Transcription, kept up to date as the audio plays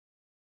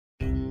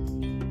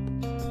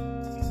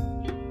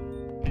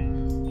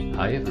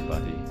Hi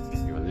everybody,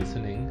 you are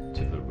listening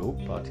to the Rope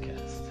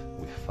Podcast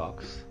with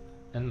Fox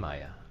and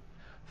Maya.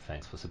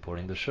 Thanks for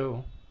supporting the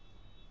show.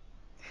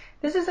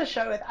 This is a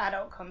show with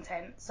adult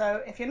content,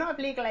 so if you're not of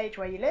legal age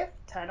where you live,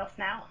 turn off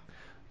now.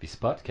 This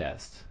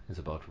podcast is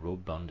about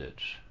rope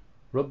bondage.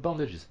 Rope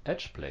bondage is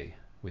edge play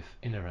with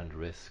inherent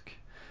risk,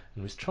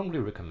 and we strongly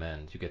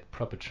recommend you get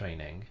proper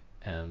training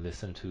and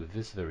listen to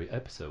this very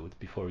episode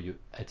before you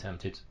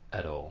attempt it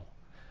at all.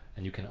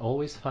 And you can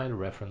always find a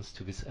reference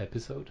to this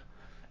episode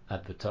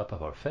at the top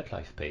of our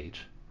FetLife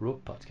page,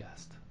 Rope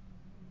Podcast.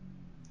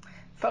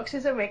 Fox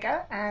is a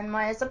rigger and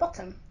Maya's a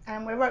bottom,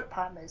 and we're rope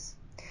partners.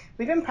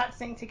 We've been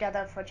practicing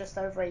together for just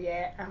over a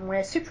year, and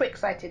we're super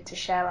excited to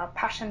share our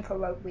passion for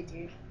rope with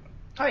you.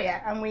 Oh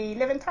yeah, and we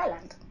live in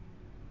Thailand.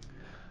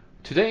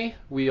 Today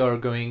we are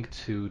going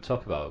to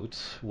talk about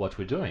what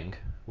we're doing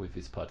with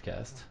this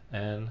podcast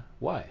and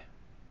why.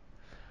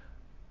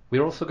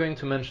 We're also going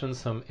to mention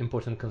some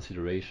important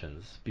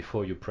considerations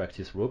before you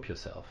practice rope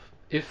yourself.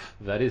 If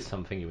that is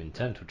something you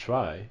intend to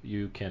try,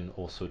 you can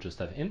also just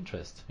have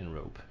interest in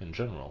rope in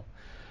general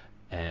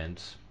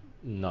and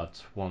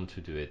not want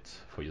to do it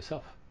for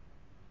yourself.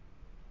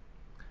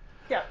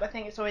 Yeah, I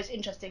think it's always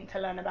interesting to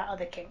learn about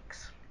other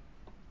kinks.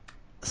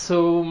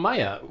 So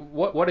Maya,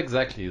 what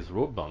exactly is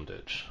rope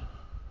bondage?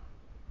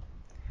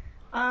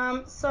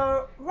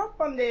 So rope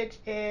bondage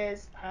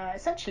is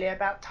essentially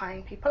about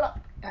tying people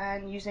up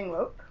and using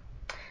rope.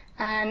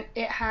 And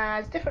it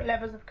has different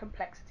levels of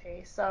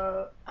complexity.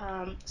 So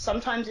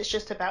sometimes it's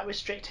just about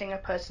restricting a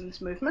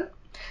person's movement,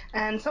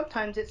 and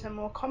sometimes it's a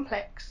more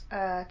complex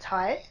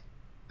tie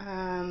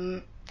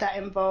that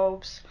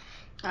involves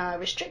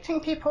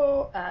restricting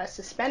people,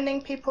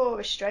 suspending people,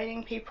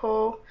 restraining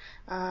people.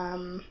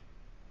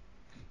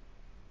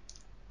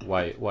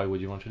 Why would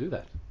you want to do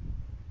that?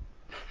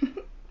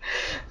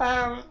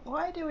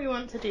 Why do we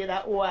want to do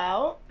that?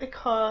 Well,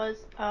 because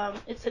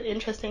it's an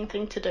interesting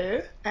thing to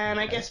do, and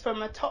I guess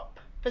from a top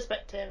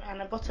perspective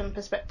and a bottom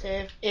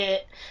perspective,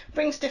 it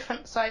brings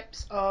different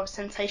types of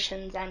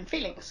sensations and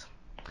feelings.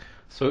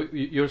 So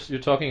you're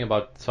talking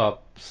about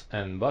tops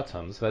and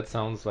bottoms. That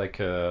sounds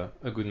like a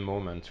good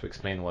moment to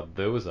explain what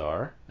those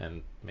are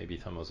and maybe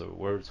some other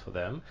words for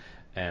them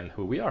and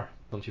who we are.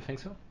 Don't you think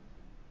so?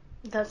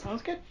 That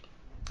sounds good.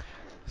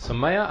 So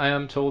Maya, I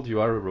am told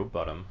you are a rope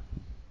bottom.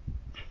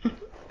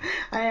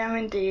 I am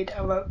indeed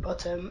a rope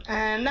bottom,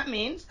 and that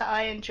means that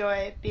I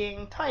enjoy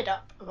being tied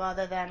up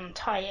rather than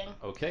tying.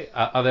 Okay.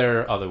 Are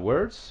there other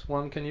words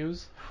one can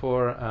use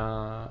for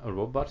a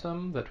rope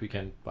bottom that we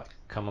can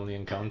commonly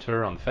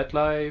encounter on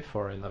FetLife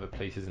or in other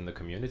places in the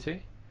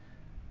community?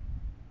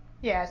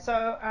 Yeah, so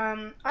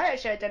I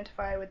actually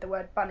identify with the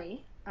word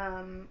bunny,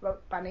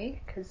 rope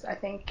bunny, because I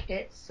think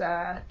it's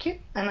cute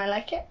and I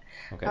like it.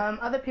 Okay.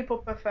 Other people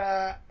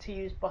prefer to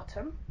use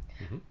bottom,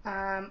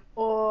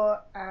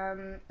 or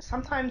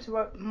sometimes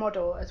rope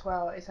model as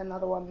well is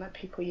another one that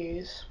people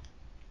use.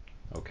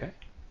 Okay.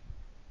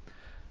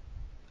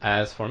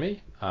 As for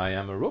me, I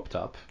am a rope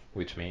top,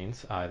 which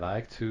means I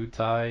like to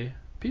tie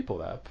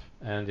people up.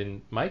 And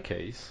in my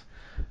case,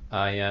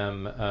 I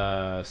am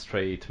a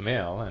straight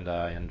male and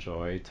I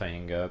enjoy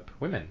tying up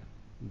women.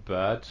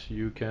 But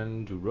you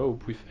can do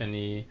rope with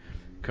any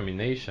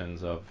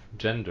combinations of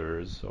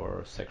genders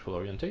or sexual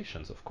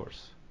orientations, of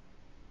course.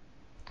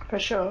 For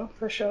sure,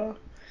 for sure.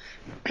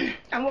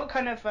 And what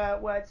kind of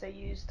words are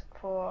used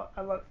for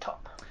a rope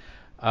top?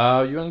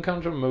 You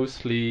encounter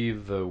mostly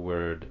the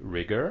word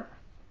rigger,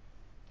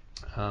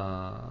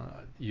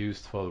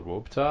 used for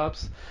rope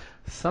tops.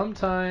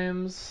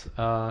 Sometimes,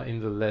 in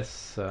the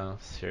less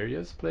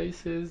serious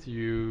places,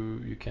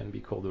 you can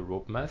be called a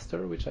rope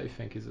master, which I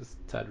think is a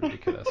tad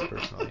ridiculous,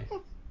 personally.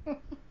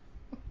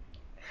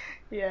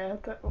 Yeah,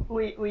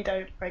 we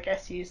don't, I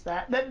guess, use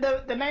that.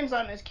 The names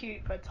aren't as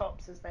cute for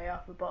tops as they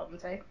are for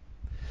bottoms, eh?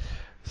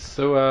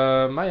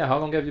 So, Maya, how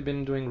long have you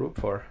been doing rope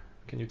for?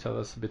 Can you tell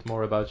us a bit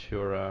more about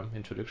your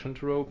introduction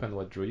to rope and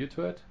what drew you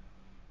to it?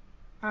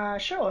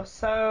 Sure.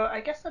 So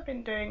I guess I've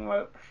been doing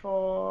rope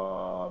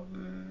for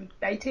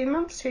 18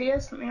 months, 2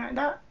 years, something like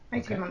that.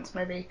 18 Okay. months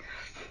maybe.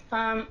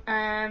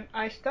 And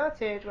I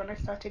started when I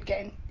started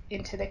getting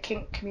into the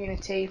kink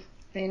community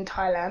in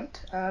Thailand.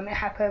 It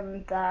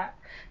happened that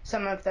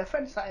some of the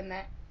friends that I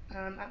met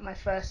at my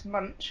first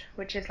munch,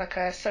 which is like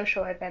a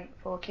social event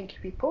for kinky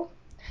people,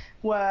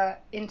 were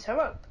into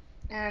rope.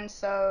 And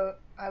so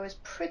I was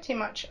pretty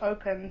much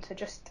open to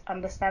just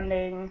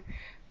understanding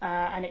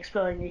and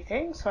exploring new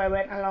things. So I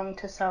went along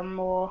to some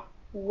more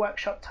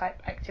workshop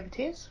type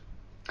activities.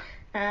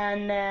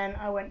 And then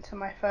I went to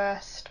my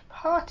first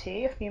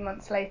party a few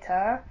months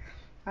later,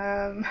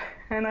 and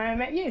I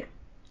met you.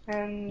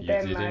 And You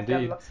then did I've done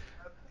indeed. lots of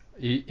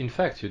In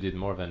fact, you did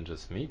more than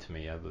just meet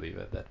me, I believe,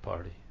 at that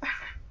party.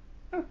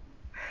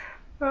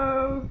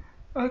 Oh,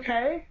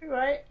 okay,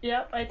 right,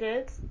 yep, I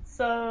did.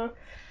 So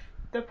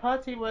the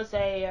party was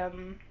a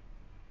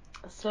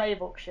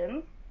slave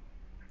auction,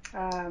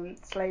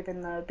 slave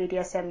in the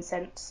BDSM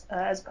sense,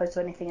 as opposed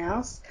to anything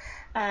else.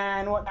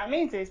 And what that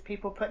means is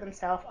people put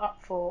themselves up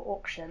for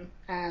auction,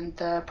 and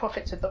the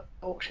profits of the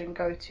auction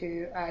go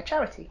to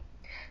charity.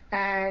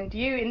 And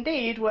you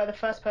indeed were the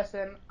first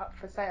person up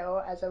for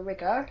sale as a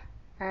rigger.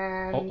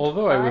 And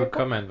Although I will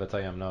comment that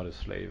I am not a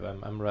slave.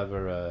 I'm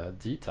rather a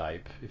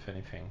D-type, if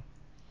anything.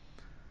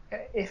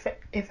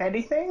 If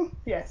anything,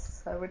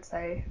 yes, I would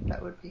say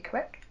that would be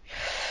correct.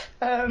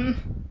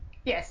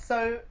 Yes,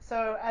 so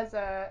as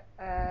a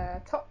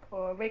top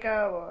or a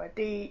rigger or a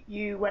D,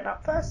 you went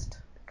up first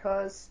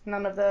because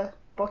none of the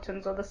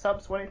bottoms or the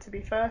subs wanted to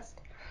be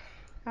first.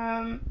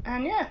 And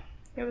yeah,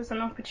 it was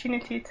an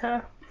opportunity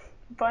to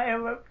buy a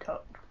rope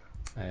top.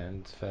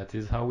 And that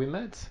is how we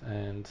met.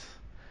 And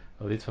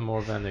a little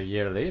more than a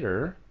year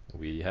later,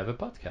 we have a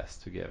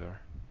podcast together.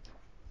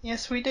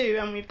 Yes, we do,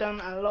 and we've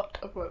done a lot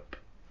of rope.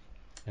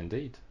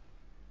 Indeed.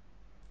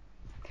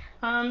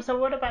 So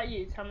what about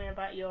you? Tell me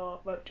about your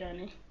rope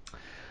journey.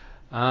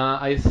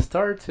 I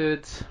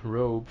started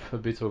rope a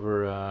bit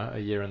over a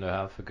year and a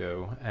half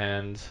ago,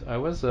 and I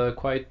was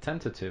quite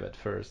tentative at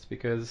first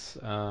because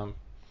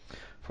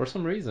for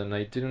some reason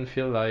I didn't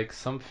feel like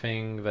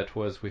something that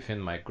was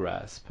within my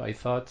grasp. I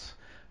thought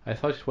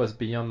it was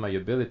beyond my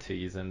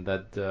abilities, and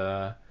that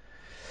the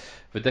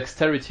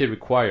dexterity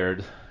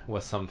required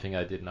was something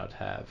I did not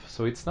have.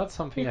 So it's not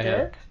something I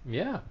have.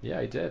 Yeah,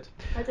 I did.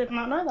 I did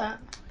not know that.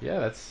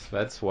 Yeah,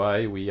 that's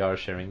why we are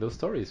sharing those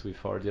stories with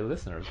our dear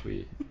listeners.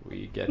 We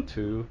get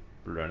to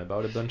learn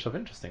about a bunch of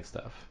interesting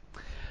stuff.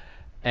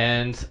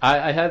 And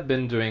I had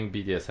been doing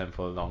BDSM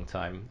for a long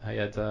time. I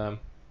had a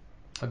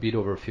bit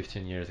over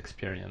 15 years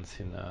experience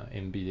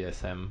in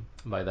BDSM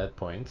by that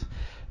point,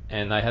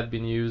 and I had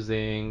been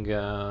using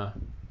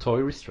toy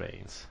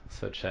restraints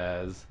such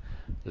as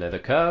leather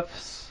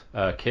cuffs,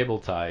 cable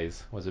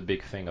ties was a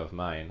big thing of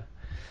mine.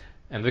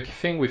 And the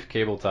thing with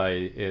cable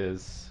tie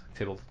is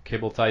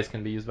cable ties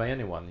can be used by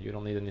anyone. You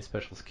don't need any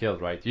special skill,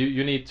 right?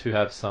 You need to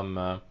have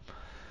some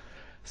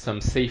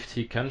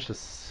safety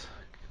consciousness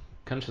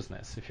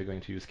if you're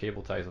going to use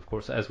cable ties, of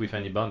course, as with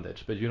any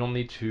bondage. But you don't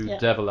need to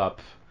develop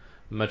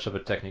much of a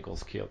technical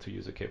skill to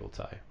use a cable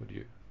tie. Would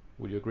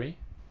you agree?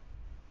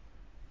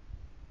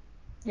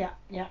 Yeah,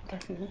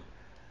 definitely.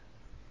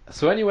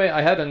 So anyway,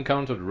 I had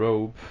encountered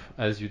rope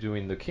as you do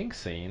in the kink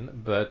scene,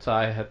 but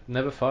I had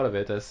never thought of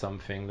it as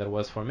something that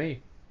was for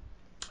me.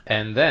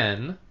 And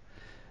then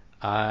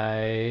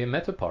I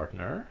met a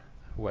partner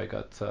who I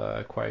got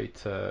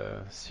quite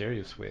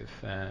serious with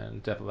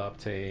and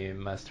developed a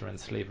master and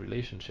slave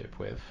relationship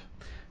with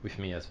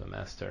me as the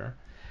master.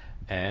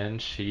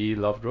 And she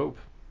loved rope.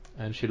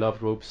 And she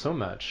loved rope so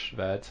much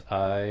that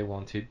I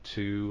wanted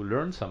to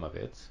learn some of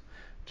it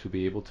to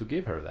be able to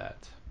give her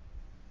that.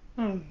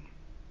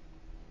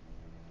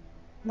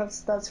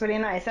 That's really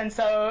nice. And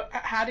so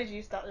how did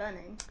you start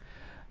learning?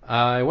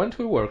 I went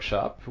to a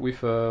workshop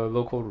with a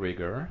local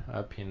rigger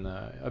up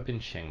in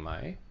Chiang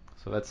Mai,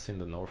 so that's in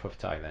the north of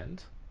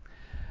Thailand.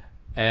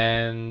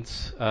 And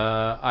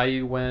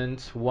I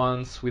went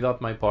once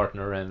without my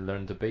partner and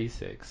learned the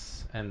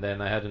basics. And then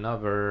I had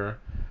another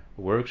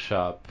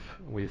workshop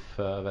with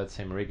that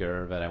same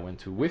rigger that I went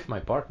to with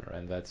my partner,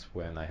 and that's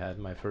when I had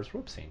my first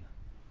rope scene.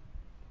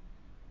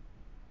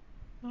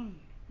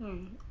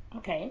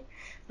 Okay.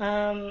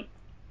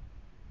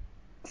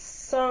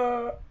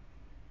 So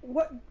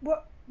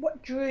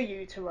what drew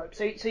you to rope?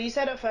 So you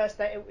said at first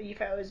that you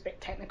felt it was a bit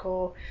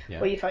technical,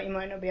 or you felt you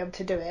might not be able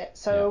to do it.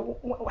 So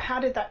how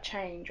did that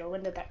change, or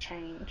when did that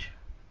change?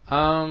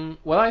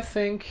 Well, I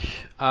think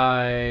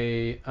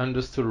I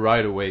understood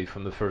right away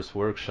from the first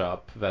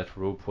workshop that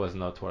rope was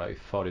not what I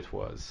thought it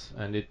was,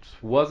 and it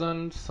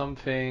wasn't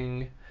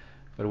something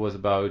that was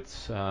about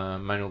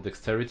manual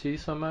dexterity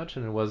so much,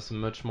 and it was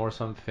much more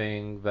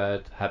something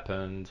that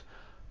happened,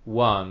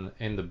 one,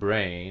 in the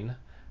brain,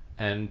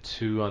 and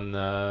two, on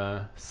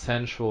a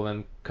sensual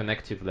and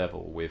connective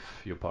level with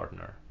your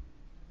partner.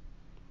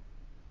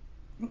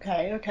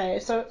 Okay.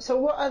 So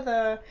what are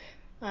the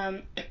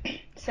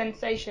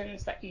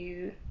sensations that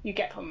you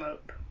get from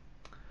rope?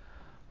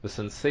 The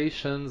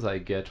sensations I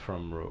get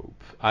from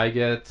rope. I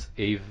get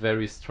a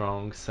very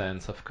strong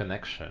sense of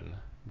connection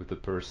with the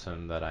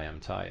person that I am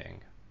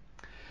tying.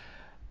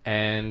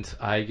 And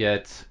I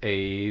get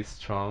a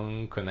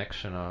strong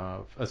sensation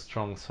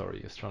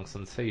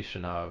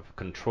of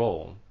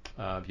control,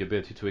 the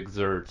ability to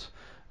exert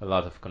a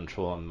lot of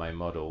control on my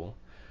model,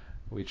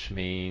 which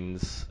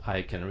means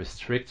I can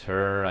restrict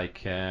her, I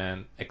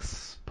can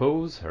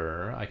expose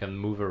her, I can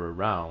move her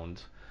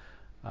around,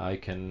 I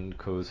can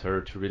cause her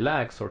to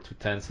relax or to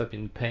tense up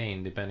in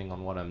pain depending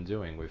on what I'm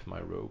doing with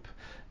my rope.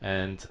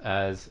 And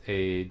as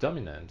a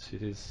dominant,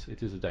 it is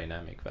a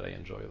dynamic that I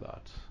enjoy a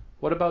lot.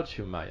 What about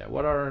you, Maya?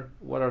 What are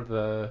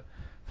the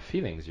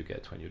feelings you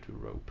get when you do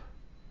rope?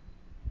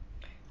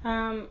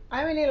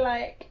 I really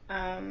like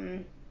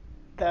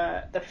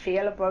the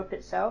feel of rope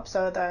itself.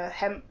 So the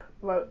hemp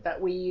rope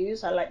that we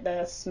use, I like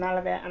the smell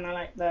of it, and I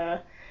like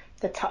the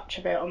touch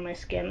of it on my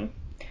skin.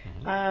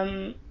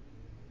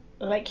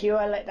 Like you,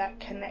 I like that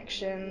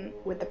connection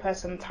with the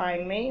person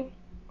tying me.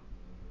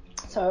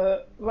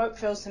 So rope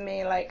feels to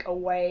me like a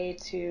way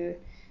to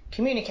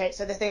communicate.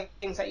 So the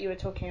things that you were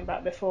talking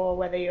about before,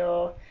 whether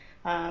you're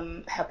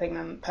helping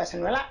the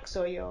person relax,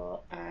 or you're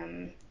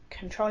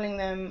controlling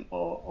them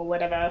or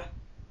whatever,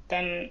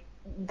 then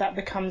that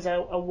becomes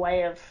a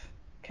way of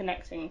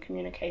connecting,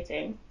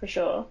 communicating, for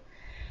sure.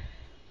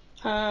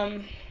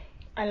 I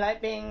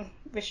like being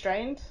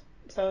restrained.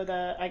 So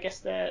I guess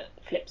the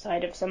flip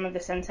side of some of the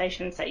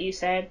sensations that you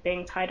said,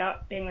 being tied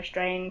up, being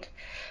restrained,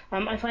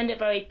 I find it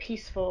very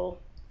peaceful,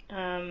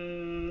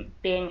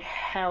 being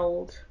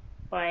held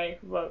by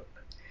rope.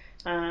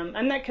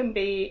 And that can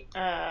be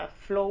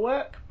floor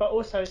work, but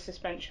also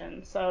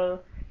suspension. So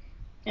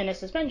in a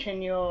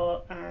suspension,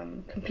 you're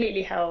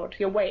completely held.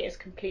 Your weight is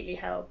completely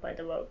held by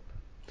the rope,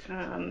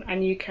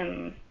 and you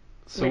can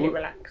really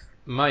relax.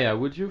 Maya,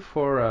 would you,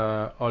 for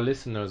our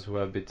listeners who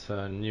are a bit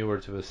newer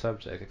to the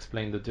subject,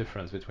 explain the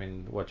difference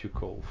between what you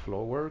call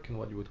floor work and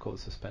what you would call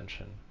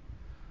suspension?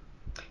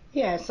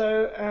 Yeah,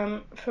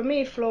 so for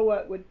me, floor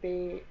work would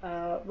be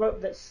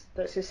rope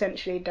that's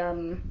essentially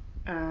done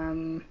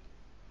on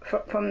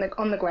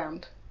the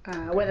ground,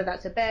 whether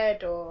that's a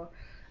bed or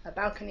a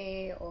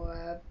balcony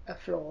or a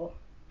floor.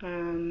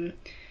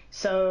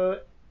 So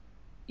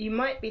you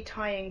might be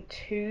tying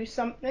to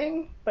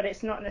something, but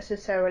it's not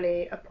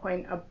necessarily a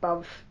point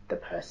above the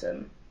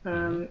person.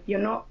 You're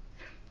not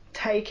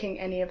taking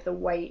any of the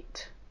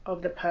weight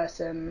of the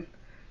person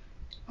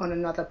on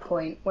another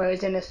point.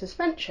 Whereas in a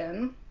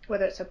suspension,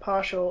 whether it's a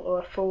partial or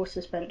a full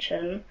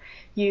suspension,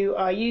 you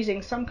are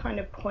using some kind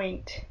of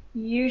point,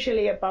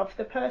 usually above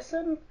the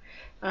person,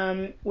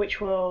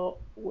 which will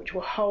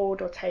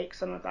hold or take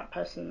some of that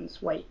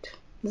person's weight.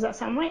 Does that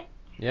sound right?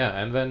 Yeah,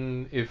 and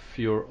then if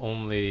you're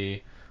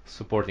only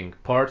supporting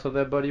part of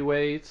their body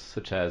weight,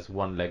 such as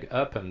one leg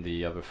up and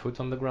the other foot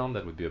on the ground,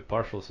 that would be a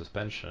partial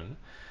suspension.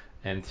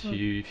 And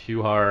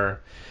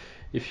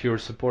if you're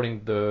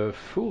supporting the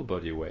full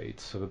body weight,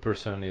 so the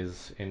person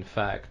is in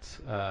fact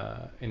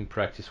in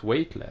practice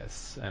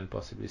weightless and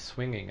possibly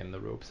swinging in the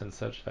ropes and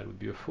such, that would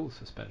be a full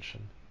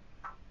suspension.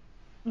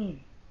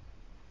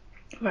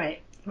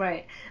 Right.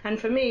 And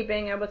for me,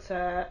 being able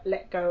to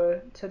let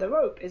go to the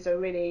rope is a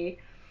really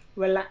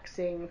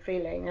relaxing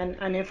feeling,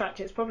 and in fact,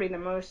 it's probably the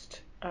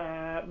most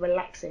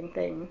relaxing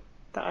thing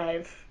that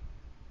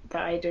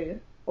I do,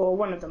 or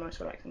one of the most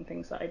relaxing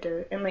things that I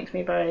do. It makes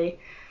me very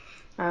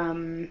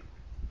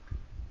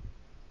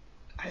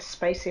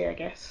spacey, I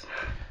guess.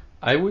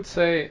 I would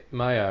say,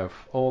 Maya, of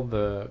all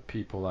the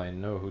people I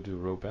know who do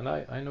rope, and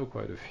I know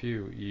quite a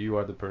few, you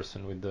are the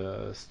person with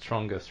the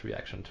strongest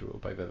reaction to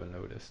rope I've ever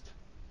noticed.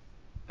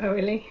 Oh,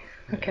 really?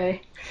 Yeah.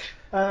 Okay.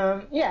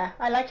 Yeah,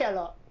 I like it a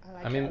lot. I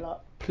like it a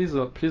lot. Please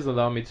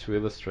allow me to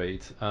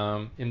illustrate.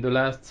 In the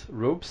last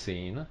rope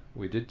scene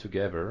we did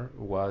together,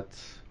 what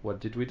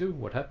did we do?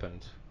 What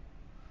happened?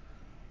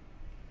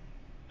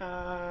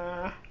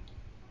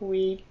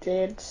 We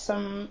did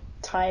some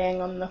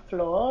tying on the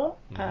floor,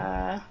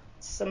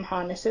 some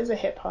harnesses, a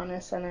hip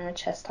harness and a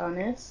chest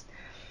harness,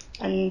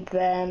 and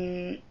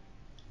then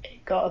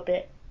it got a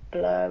bit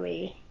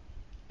blurry,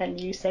 and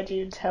you said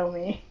you'd tell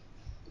me.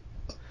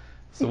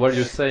 So what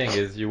you're saying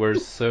is you were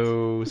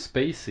so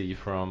spacey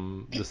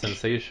from the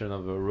sensation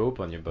of a rope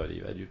on your body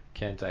that you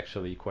can't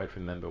actually quite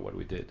remember what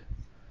we did.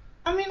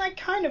 I mean, I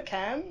kind of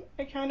can,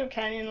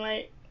 and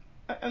like,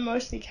 I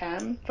mostly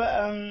can,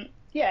 but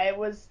yeah,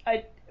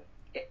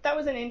 that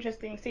was an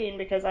interesting scene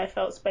because I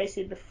felt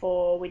spacey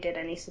before we did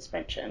any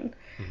suspension.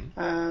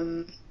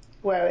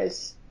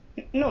 Whereas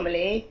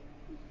normally,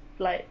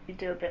 like, you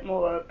do a bit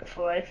more rope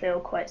before I feel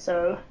quite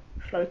so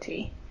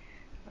floaty.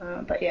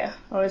 But yeah,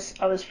 I was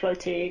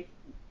floaty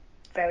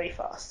very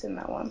fast in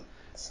that one.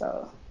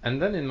 So.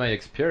 And then in my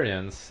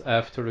experience,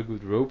 after a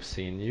good rope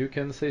scene, you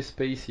can stay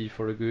spacey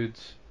for a good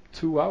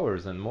 2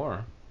 hours and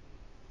more.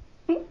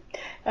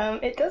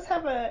 It does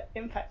have an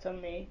impact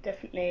on me,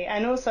 definitely.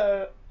 And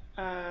also,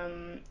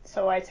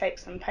 so I take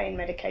some pain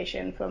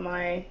medication for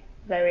my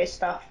various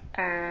stuff,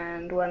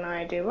 and when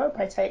I do rope,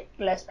 I take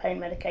less pain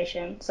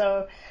medication.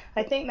 So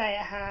I think that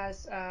it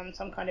has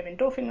some kind of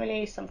endorphin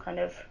release, some kind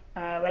of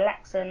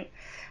relaxant,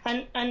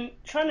 and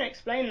trying to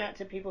explain that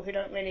to people who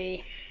don't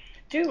really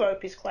do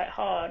rope is quite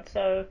hard.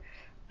 So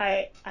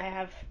I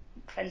have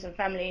friends and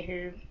family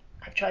who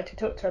I've tried to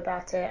talk to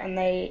about it, and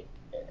they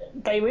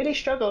really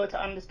struggle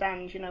to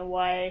understand,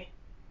 why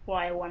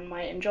one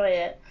might enjoy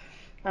it.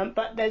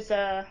 But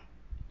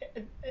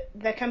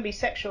there can be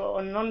sexual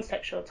or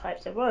non-sexual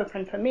types of rope,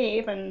 and for me,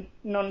 even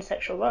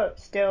non-sexual rope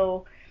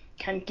still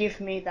can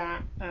give me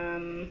that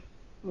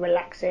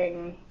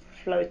relaxing,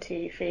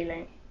 floaty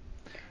feeling.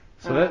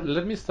 So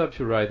let me stop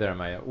you right there,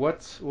 Maya.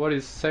 What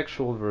is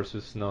sexual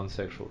versus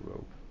non-sexual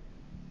rope?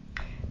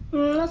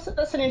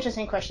 That's an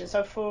interesting question.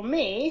 So for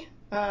me,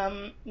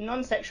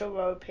 non-sexual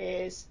rope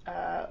is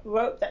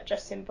rope that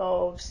just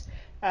involves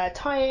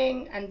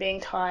tying and being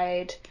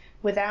tied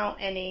without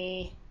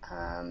any,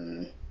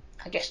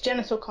 I guess,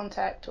 genital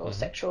contact or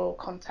sexual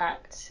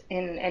contact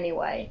in any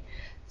way.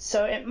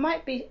 So it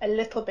might be a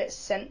little bit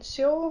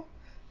sensual,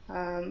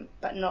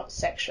 but not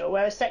sexual.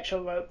 Whereas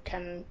sexual rope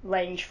can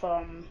range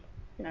from,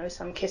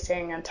 some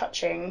kissing and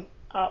touching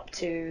up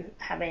to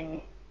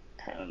having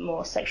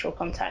more sexual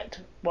contact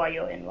while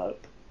you're in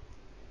rope.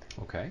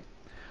 Okay.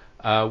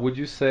 Would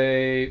you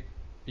say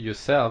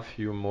yourself,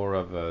 you're more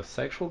of a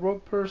sexual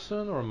rope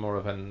person or more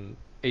of an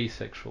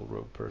asexual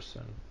rope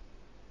person?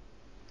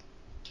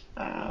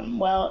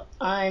 Well,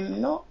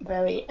 I'm not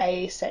very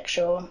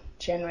asexual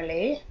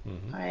generally.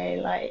 Hmm. I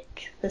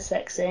like the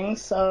sexing,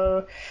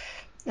 so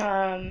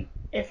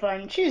if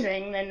I'm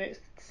choosing, then it's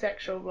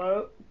sexual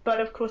rope.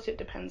 But of course, it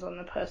depends on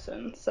the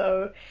person.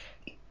 So,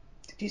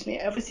 excuse me.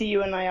 Obviously,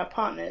 you and I are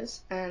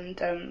partners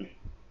and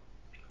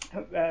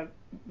uh,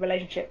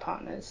 relationship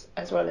partners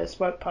as well as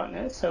rope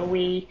partners. So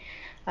we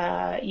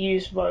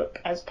use rope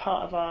as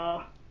part of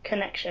our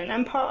connection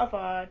and part of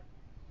our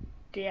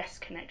DS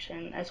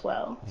connection as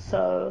well. Hmm.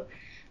 So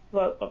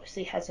rope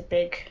obviously has a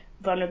big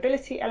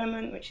vulnerability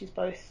element, which is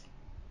both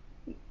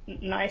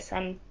nice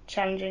and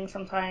challenging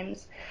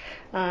sometimes.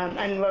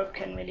 And rope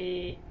can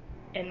really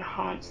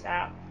enhance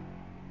that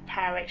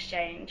power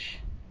exchange.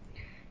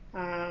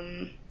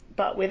 Um,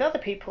 but with other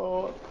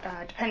people,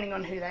 depending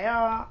on who they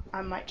are,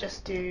 I might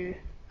just do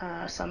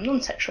some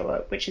non-sexual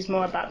rope, which is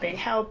more about being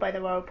held by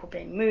the rope or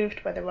being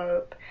moved by the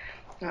rope,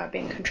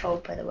 being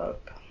controlled by the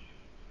rope.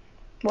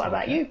 What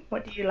about Okay. you?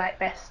 What do you like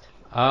best?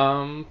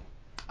 Um,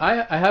 I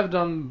have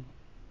done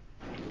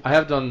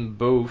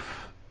both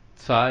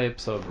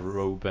types of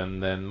rope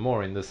and then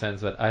more in the sense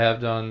that I have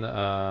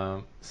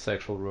done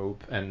sexual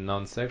rope and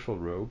non-sexual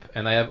rope,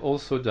 and I have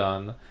also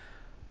done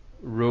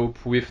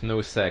rope with no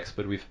sex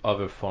but with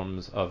other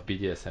forms of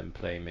BDSM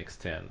play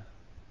mixed in,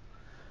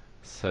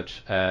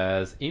 such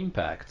as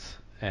impact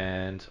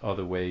and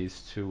other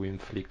ways to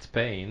inflict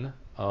pain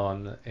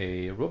on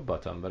a rope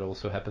bottom, but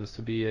also happens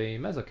to be a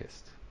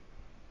masochist.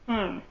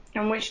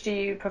 And which do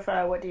you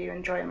prefer? What do you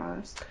enjoy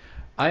most?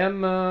 I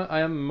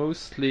am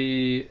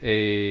mostly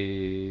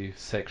a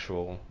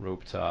sexual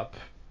rope top.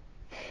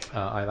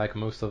 I like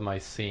most of my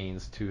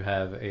scenes to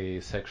have a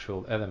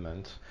sexual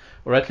element,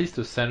 or at least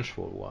a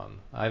sensual one.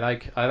 I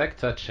like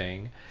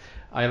touching.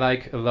 I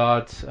like a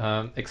lot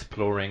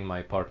exploring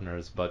my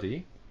partner's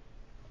body,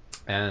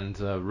 and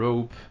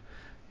rope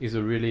is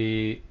a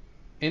really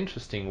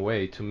interesting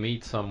way to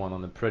meet someone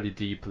on a pretty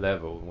deep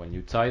level. When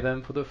you tie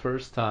them for the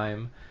first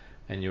time,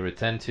 and you're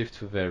attentive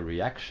to their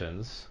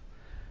reactions,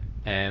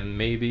 and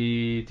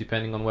maybe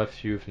depending on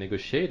what you've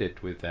negotiated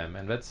with them,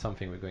 and that's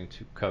something we're going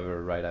to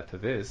cover right after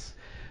this,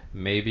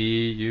 maybe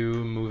you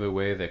move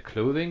away their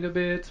clothing a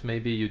bit,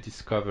 maybe you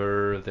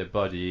discover their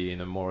body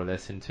in a more or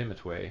less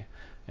intimate way,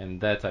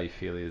 and that I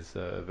feel is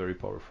very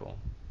powerful.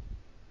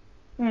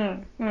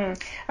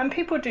 And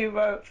people do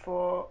rope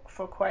for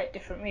quite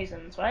different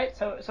reasons, right?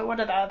 So what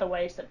are the other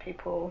ways that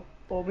people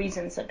or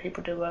reasons that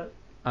people do rope?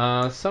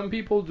 Some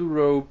people do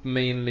rope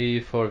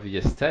mainly for the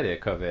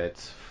aesthetic of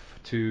it,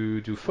 to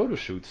do photo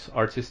shoots,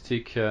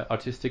 artistic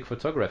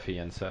photography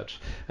and such.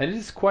 And it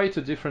is quite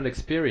a different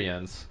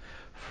experience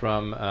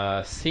from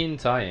scene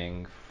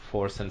tying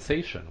for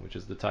sensation, which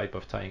is the type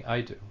of tying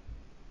I do.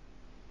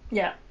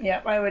 Yeah,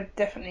 yeah, I would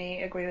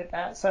definitely agree with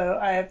that. So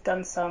I have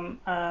done some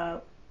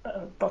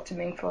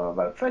bottoming for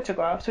rope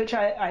photographs, which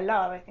I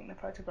love. I think the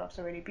photographs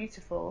are really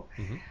beautiful.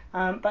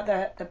 Hmm. But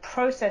the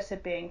process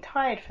of being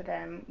tied for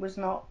them was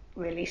not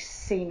really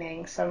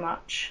seeming so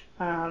much.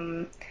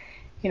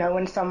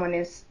 When someone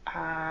is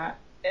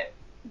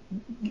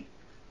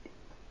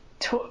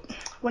to,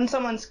 when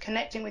someone's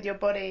connecting with your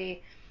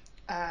body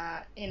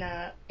in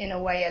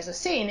a way as a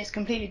scene, it's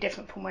completely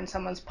different from when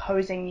someone's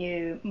posing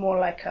you more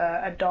like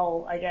a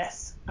doll, I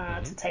guess,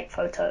 Hmm. to take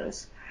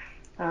photos.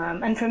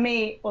 And for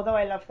me, although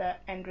I love the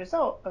end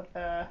result of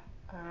the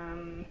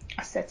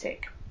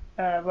aesthetic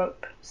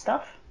rope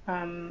stuff,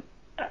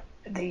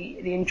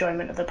 the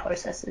enjoyment of the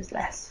process is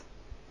less.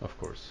 Of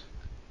course.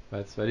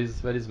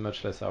 That is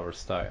much less our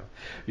style.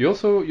 You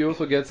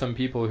also get some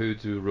people who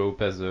do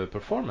rope as a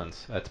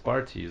performance at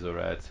parties or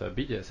at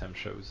BDSM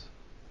shows.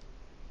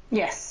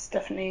 Yes,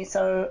 definitely.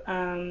 So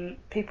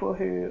people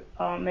who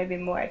are maybe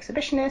more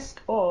exhibitionist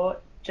or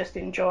just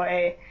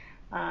enjoy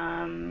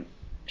um,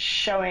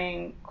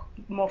 showing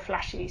more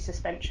flashy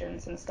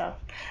suspensions and stuff.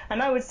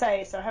 And I would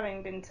say, so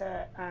having been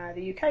to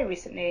the UK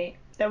recently,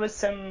 there was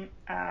some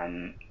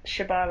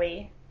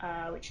shibari,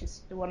 which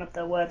is one of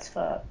the words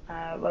for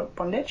rope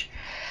bondage,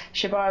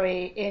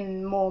 shibari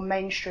in more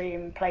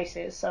mainstream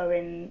places. So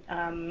in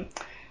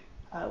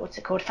what's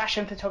it called,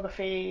 fashion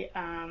photography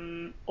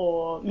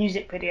or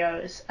music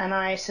videos, and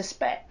I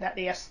suspect that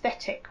the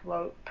aesthetic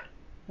rope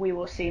we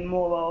will see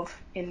more of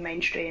in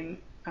mainstream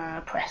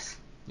press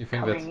You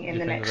think that coming in you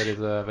the think next.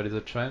 that is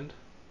a trend?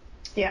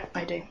 Yeah,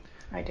 I do.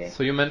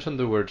 So you mentioned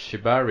the word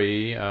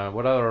shibari.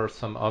 What are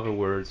some other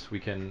words we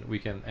can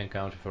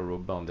encounter for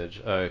rope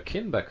bondage?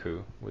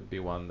 Kinbaku would be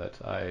one that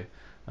I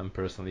am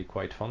personally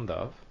quite fond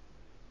of.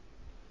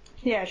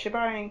 Yeah,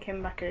 shibari and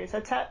kimbaku. So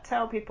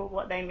tell people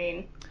what they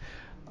mean.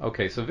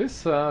 Okay, so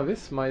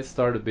this might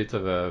start a bit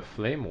of a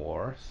flame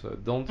war. So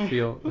don't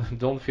feel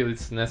don't feel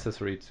it's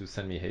necessary to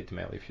send me hate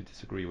mail if you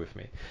disagree with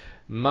me.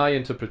 My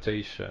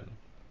interpretation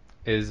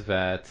is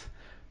that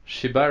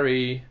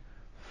shibari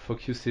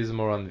focuses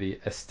more on the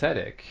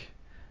aesthetic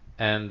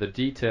and the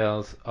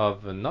details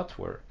of the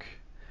knotwork,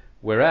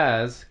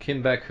 whereas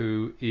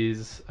kinbaku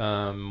is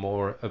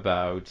more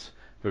about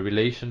the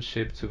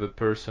relationship to the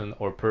person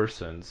or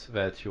persons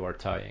that you are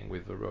tying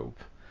with the rope,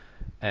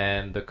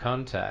 and the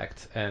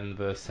contact and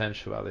the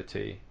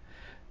sensuality.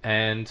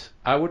 And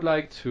I would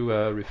like to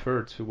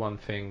refer to one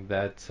thing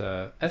that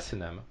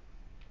S&M,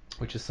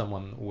 which is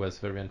someone who was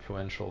very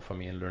influential for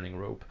me in learning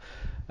rope,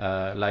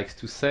 likes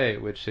to say,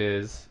 which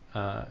is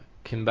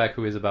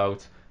Kinbaku is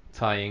about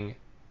tying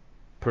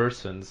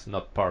persons,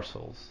 not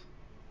parcels.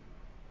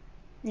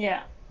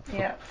 Yeah,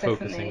 yeah,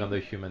 Focusing definitely. on the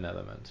human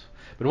element.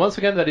 But once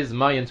again, that is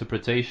my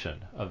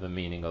interpretation of the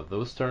meaning of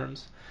those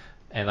terms.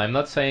 And I'm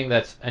not saying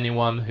that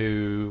anyone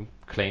who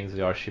claims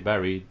they are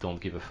shibari don't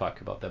give a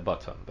fuck about their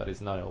bottom. That is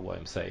not what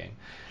I'm saying.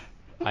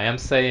 I am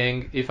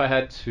saying if I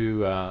had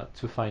to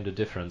find a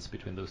difference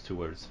between those two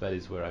words, that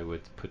is where I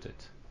would put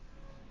it.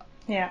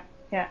 Yeah,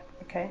 yeah,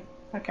 okay.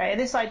 Okay,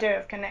 this idea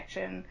of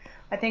connection,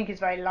 I think, is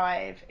very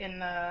live in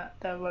the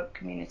rope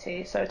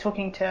community. So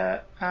talking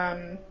to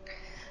an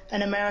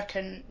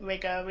American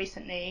rigger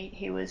recently,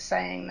 he was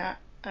saying that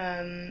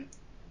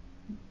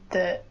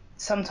that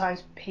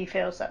sometimes he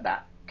feels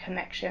that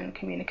connection,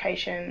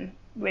 communication,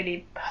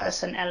 really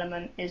person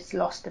element is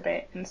lost a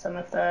bit in some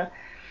of the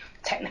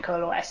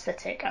technical or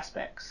aesthetic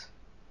aspects.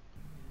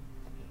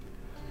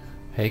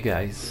 Hey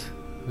guys,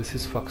 this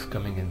is Fox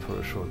coming in for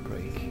a short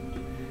break.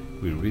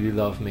 We really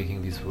love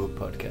making these rope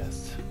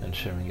podcasts and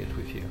sharing it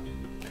with you.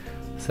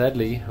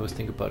 Sadly,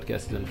 hosting a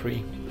podcast isn't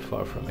free,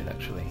 far from it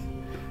actually.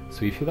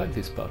 So if you like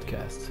this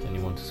podcast and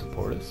you want to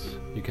support us,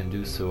 you can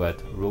do so at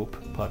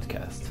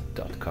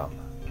ropepodcast.com.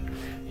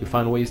 You'll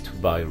find ways to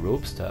buy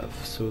rope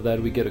stuff so that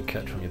we get a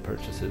cut from your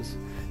purchases,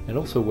 and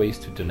also ways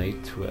to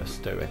donate to us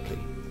directly.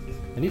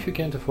 And if you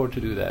can't afford to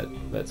do that,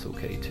 that's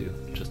okay too.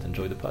 Just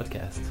enjoy the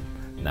podcast.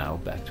 Now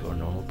back to our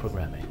normal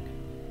programming.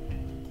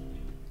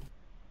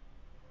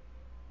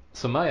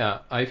 So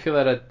Maya, I feel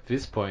that at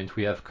this point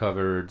we have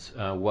covered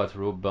what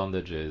rope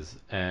bondage is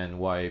and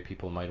why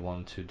people might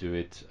want to do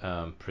it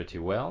pretty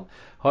well.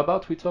 How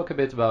about we talk a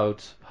bit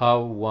about how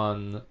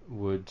one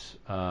would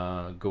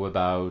go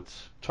about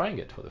trying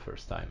it for the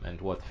first time and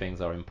what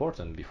things are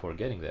important before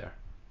getting there?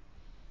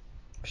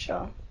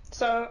 Sure.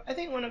 So I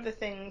think one of the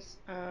things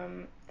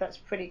that's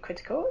pretty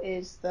critical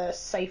is the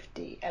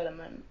safety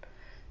element.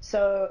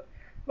 So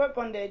rope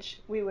bondage,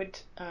 we would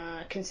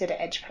consider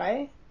edge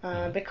play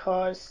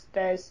because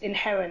there's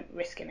inherent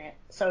risk in it.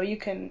 So you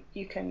can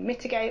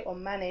mitigate or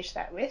manage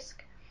that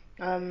risk,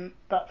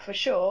 but for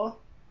sure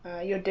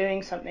you're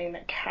doing something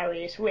that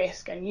carries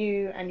risk, and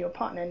you and your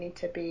partner need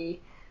to be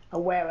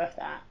aware of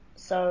that.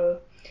 So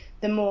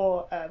the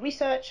more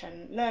research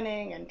and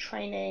learning and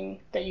training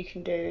that you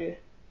can do,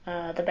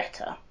 the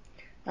better.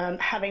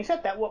 Having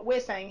said that, what we're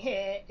saying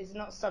here is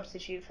not a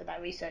substitute for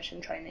that research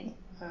and training.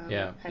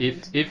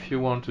 If you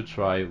want to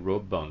try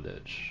rope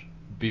bondage,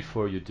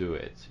 before you do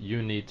it,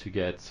 you need to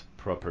get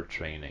proper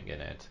training in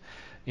it.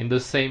 In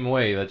the same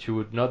way that you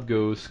would not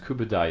go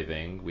scuba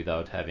diving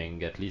without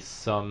having at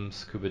least some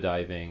scuba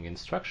diving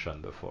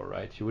instruction before,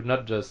 right? You would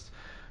not just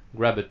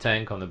grab a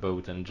tank on a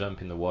boat and jump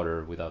in the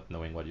water without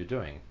knowing what you're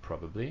doing,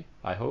 probably,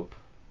 I hope.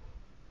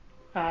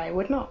 I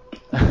would not.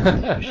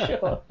 For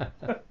sure.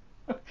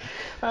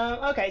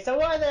 Okay, so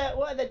what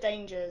are the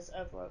dangers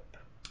of rope?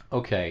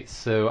 Okay,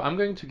 so I'm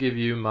going to give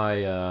you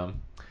my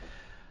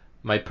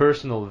my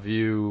personal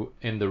view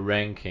in the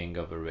ranking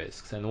of the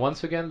risks. And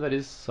once again, that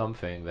is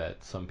something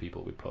that some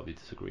people would probably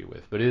disagree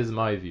with, but it is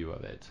my view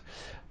of it.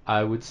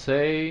 I would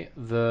say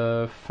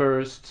the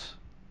first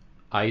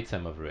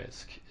item of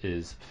risk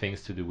is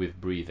things to do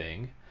with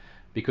breathing,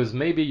 because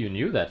maybe you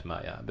knew that,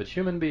 Maya, but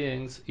human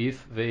beings,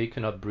 if they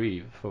cannot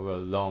breathe for a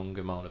long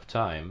amount of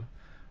time,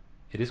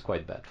 it is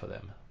quite bad for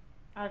them.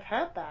 I've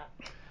heard that.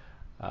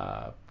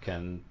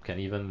 Can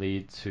even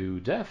lead to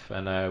death,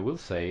 and I will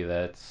say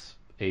that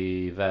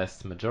a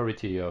vast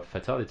majority of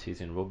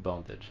fatalities in rope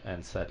bondage,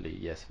 and sadly,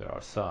 yes, there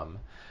are some,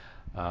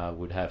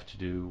 would have to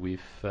do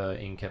with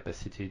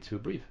incapacity to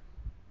breathe.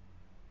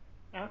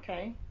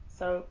 Okay,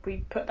 so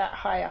we put that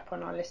high up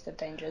on our list of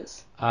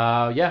dangers.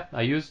 Yeah,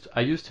 I used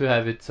to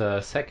have it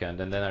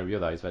second, and then I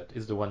realized that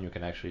it's the one you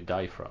can actually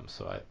die from,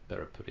 so I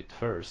better put it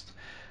first.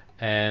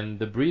 And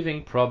the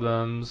breathing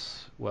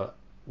problems, well,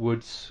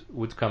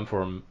 would come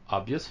from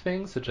obvious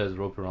things such as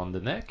rope around the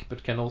neck,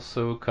 but can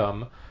also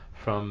come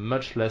from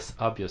much less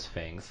obvious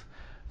things,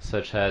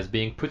 such as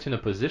being put in a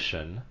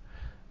position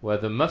where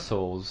the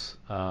muscles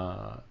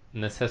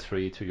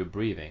necessary to your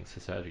breathing,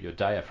 such as your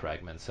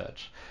diaphragm and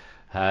such,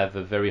 have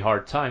a very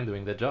hard time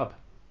doing their job.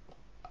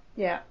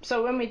 Yeah,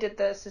 so when we did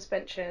a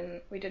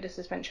suspension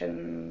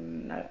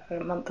a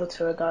month or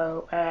two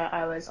ago where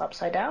I was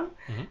upside down,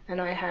 and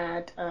I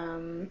had,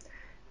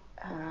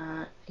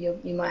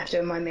 you might have to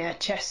remind me,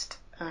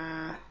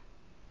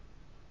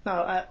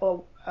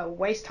 or a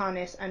waist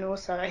harness and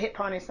also a hip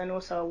harness and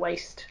also a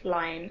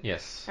waistline.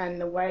 Yes.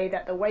 And the way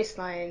that the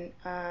waistline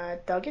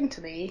dug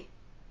into me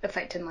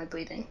affected my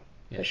breathing,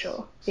 for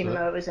sure, even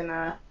though it was in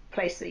a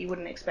place that you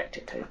wouldn't expect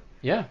it to.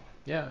 Yeah.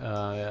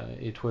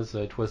 It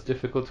was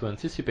difficult to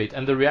anticipate,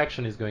 and the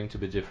reaction is going to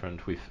be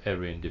different with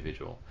every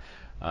individual.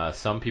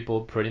 Some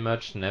people pretty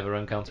much never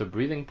encounter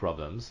breathing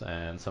problems,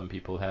 and some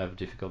people have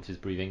difficulties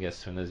breathing as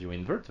soon as you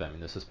invert them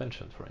in a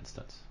suspension, for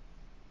instance.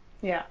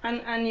 Yeah,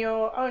 and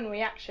your own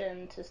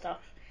reaction to stuff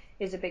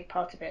is a big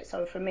part of it.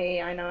 So for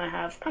me, I know I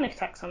have panic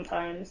attacks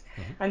sometimes,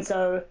 and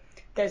so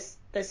there's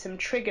some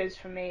triggers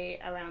for me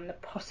around the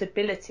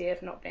possibility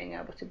of not being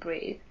able to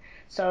breathe.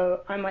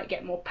 So I might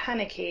get more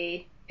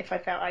panicky if I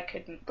felt I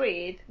couldn't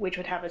breathe, which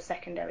would have a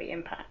secondary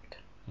impact.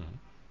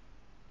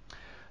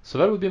 So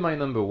that would be my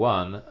number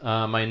one.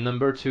 My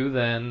number two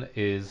then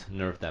is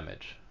nerve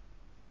damage.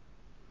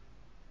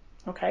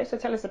 Okay, so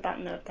tell us about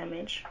nerve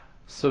damage.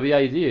 So the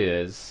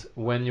idea is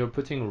when you're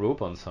putting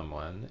rope on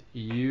someone,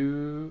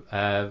 you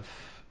have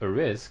a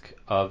risk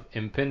of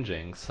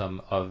impinging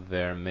some of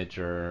their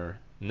major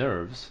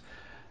nerves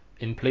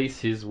in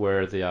places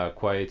where they are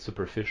quite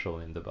superficial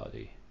in the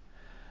body.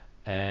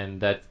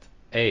 And that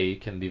A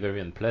can be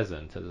very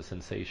unpleasant as a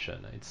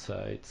sensation.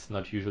 It's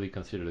not usually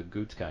considered a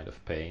good kind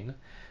of pain.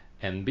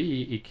 And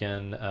B, it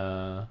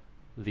can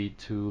lead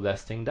to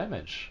lasting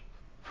damage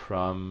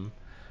from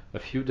a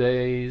few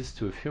days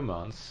to a few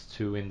months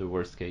to, in the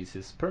worst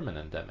cases,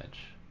 permanent damage.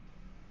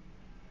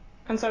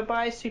 And so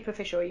by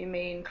superficial, you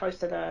mean close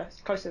to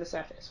the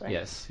surface, right?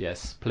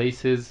 Yes.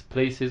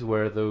 Places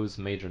where those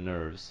major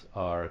nerves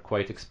are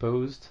quite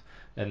exposed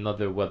and not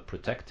very well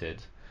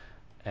protected.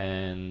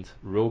 And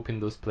rope in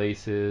those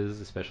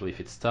places, especially if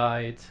it's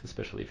tight,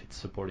 especially if it's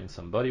supporting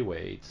some body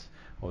weight,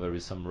 or there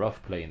is some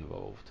rough play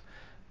involved,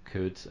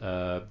 could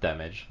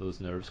damage those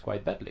nerves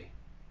quite badly.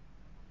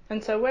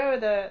 And so where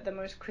are the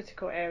most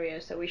critical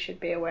areas that we should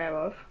be aware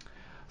of?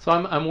 So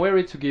I'm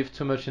wary to give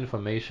too much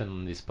information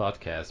on this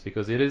podcast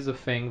because it is a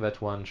thing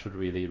that one should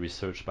really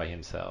research by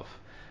himself,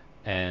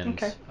 and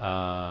Okay.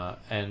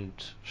 And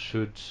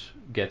should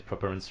get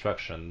proper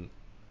instruction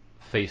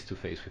face to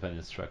face with an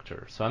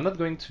instructor. So I'm not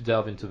going to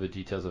delve into the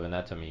details of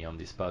anatomy on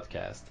this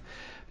podcast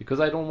because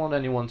I don't want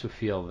anyone to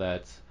feel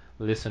that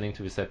listening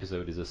to this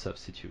episode is a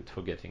substitute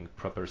for getting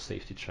proper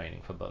safety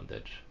training for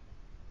bondage.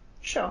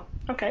 Sure.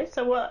 Okay,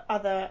 so what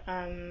other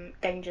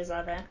dangers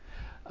are there?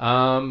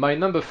 My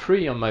number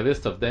three on my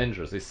list of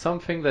dangers is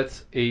something that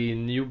a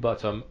new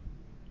bottom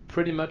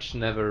pretty much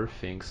never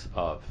thinks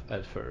of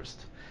at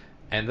first.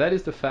 And that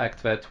is the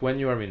fact that when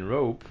you are in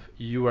rope,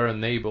 you are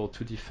unable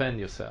to defend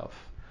yourself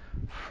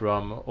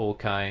from all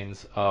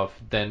kinds of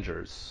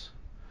dangers,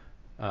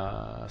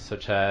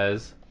 such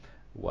as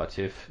what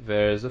if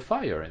there's a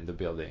fire in the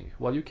building?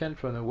 Well, you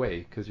can't run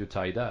away because you're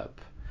tied up.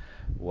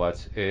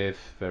 What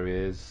if there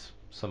is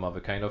some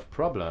other kind of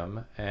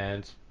problem?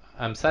 And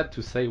I'm sad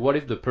to say, what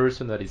if the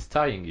person that is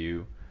tying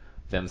you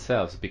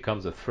themselves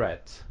becomes a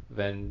threat?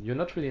 Then you're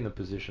not really in a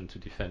position to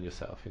defend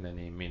yourself in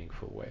any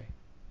meaningful way.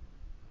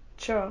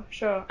 Sure.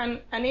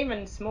 And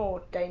even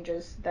small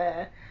dangers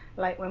there,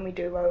 like when we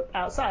do rope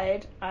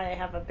outside, I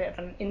have a bit of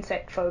an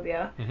insect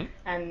phobia,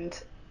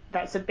 and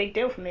that's a big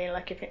deal for me.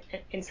 Like if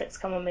insects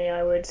come on me,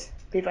 I would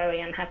be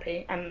very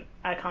unhappy, and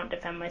I can't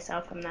defend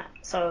myself from that.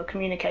 So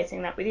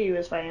communicating that with you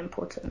is very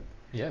important.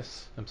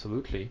 Yes,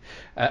 absolutely.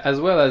 As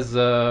well as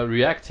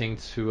reacting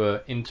to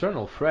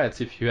internal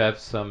threats. If you have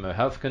some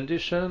health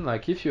condition,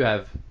 like if you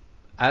have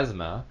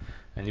asthma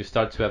and you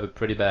start to have a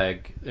pretty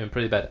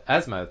bad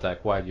asthma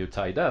attack while you're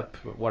tied up,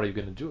 what are you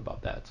going to do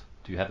about that?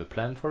 Do you have a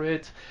plan for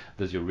it?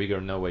 Does your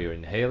rigger know where your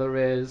inhaler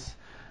is?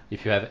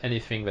 If you have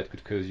anything that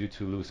could cause you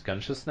to lose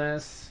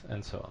consciousness,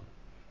 and so on.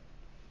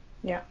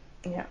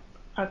 Yeah.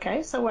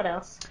 Okay, so what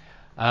else?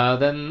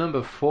 Then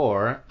number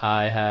four,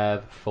 I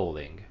have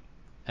falling.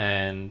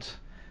 And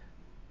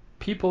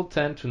people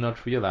tend to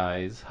not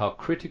realize how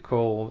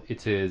critical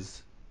it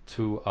is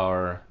to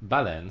our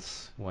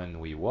balance when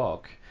we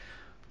walk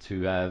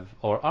to have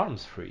our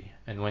arms free.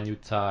 And when you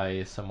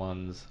tie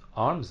someone's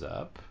arms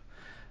up,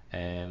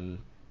 and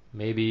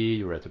maybe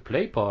you're at a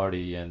play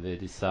party and they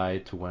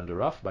decide to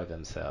wander off by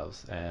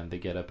themselves and they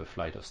get up a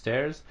flight of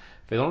stairs,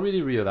 they don't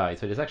really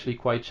realize that it's actually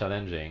quite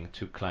challenging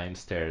to climb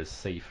stairs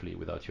safely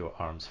without your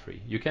arms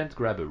free. You can't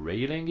grab a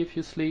railing if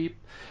you sleep.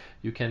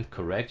 You can't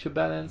correct your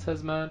balance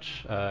as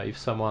much. If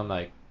someone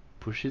like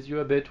pushes you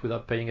a bit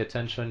without paying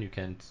attention, you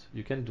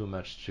can't do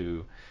much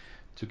to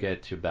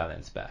get your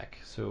balance back.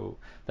 So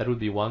that would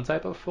be one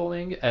type of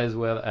falling, as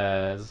well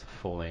as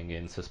falling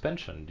in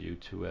suspension due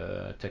to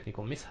a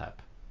technical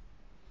mishap.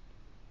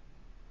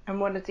 And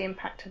what is the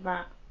impact of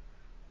that?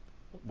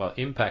 Well,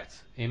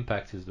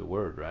 impact is the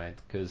word, right?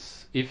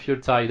 Because if you're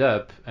tied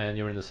up and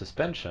you're in a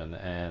suspension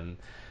and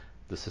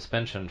the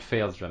suspension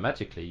fails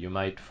dramatically, you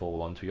might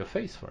fall onto your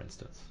face, for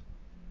instance,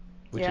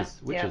 which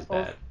is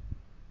bad.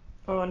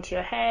 Or onto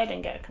your head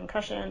and get a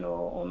concussion,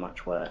 or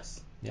much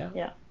worse.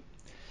 Yeah.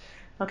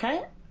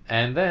 Okay.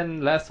 And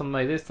then last on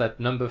my list at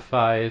number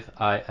 5,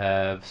 I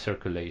have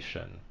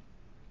circulation.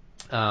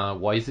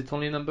 Why is it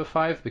only number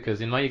 5?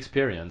 Because in my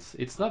experience,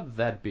 it's not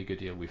that big a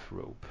deal with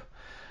rope.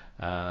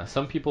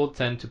 Some people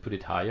tend to put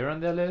it higher on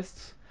their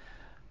lists,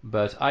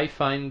 but I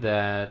find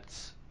that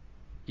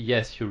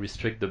yes, you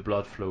restrict the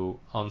blood flow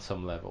on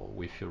some level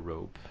with your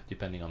rope,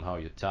 depending on how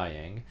you're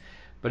tying,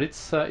 but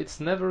it's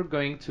never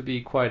going to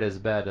be quite as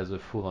bad as a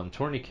full-on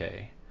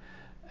tourniquet.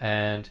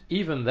 And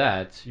even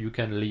that you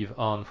can leave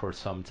on for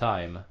some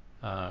time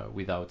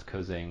without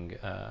causing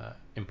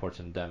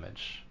important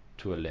damage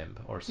to a limb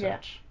or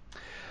such.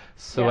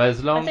 So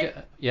as long,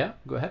 yeah,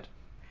 go ahead.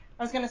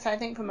 I was going to say, I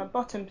think from a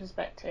bottom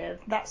perspective,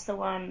 that's the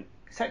one.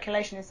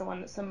 Circulation is the one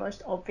that's the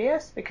most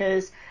obvious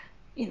because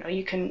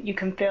you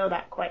can feel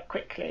that quite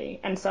quickly,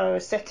 and so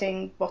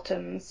setting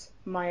bottoms'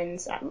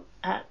 minds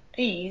at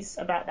ease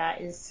about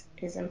that is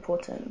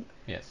important.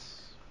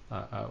 Yes,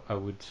 I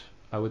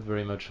would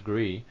very much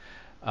agree.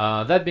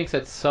 That being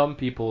said, some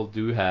people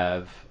do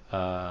have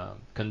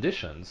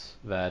conditions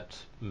that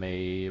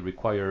may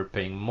require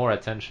paying more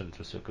attention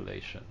to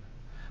circulation.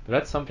 But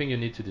that's something you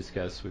need to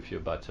discuss with your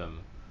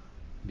bottom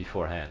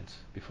beforehand,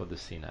 before the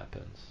scene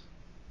happens.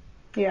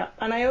 Yeah,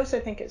 and I also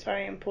think it's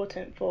very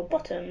important for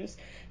bottoms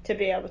to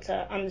be able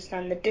to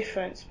understand the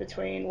difference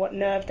between what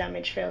nerve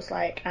damage feels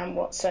like and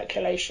what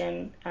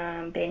circulation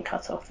being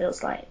cut off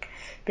feels like,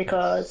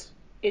 because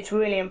it's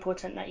really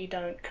important that you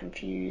don't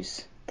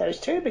confuse those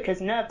two, because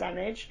nerve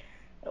damage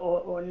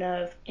or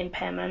nerve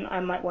impairment, I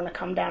might want to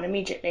come down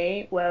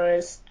immediately,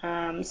 whereas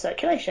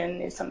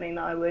circulation is something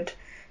that I would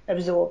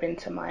absorb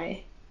into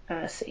my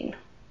scene.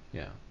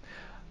 Yeah.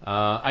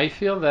 I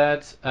feel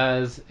that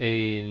as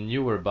a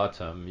newer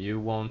bottom, you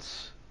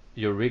want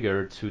your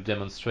rigger to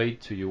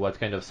demonstrate to you what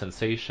kind of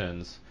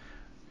sensations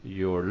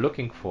you're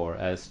looking for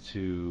as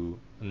to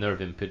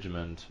nerve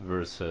impingement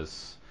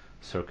versus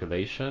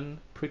circulation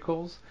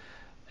prickles,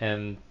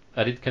 and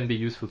that it can be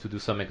useful to do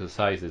some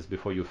exercises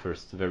before your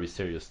first very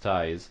serious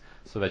ties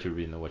so that you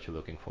really know what you're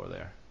looking for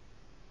there.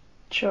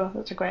 Sure,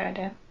 that's a great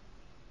idea.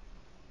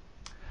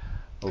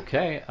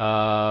 Okay,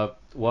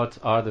 what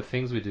are the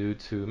things we do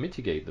to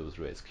mitigate those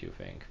risks, you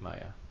think,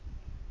 Maya?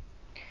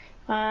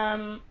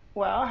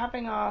 Well,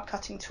 having our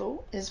cutting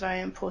tool is very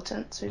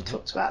important. So we've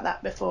talked about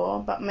that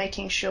before, but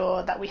making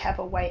sure that we have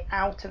a way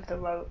out of the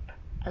rope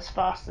as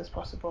fast as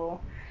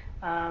possible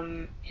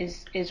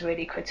is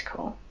really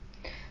critical.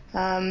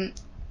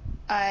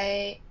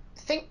 I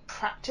think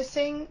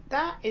practicing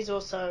that is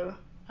also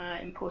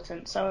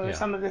important. So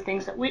some of the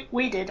things that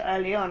we did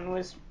early on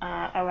was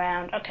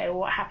around, okay, well,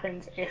 what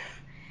happens if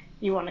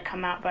you want to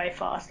come out very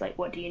fast? Like,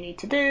 what do you need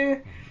to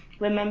do?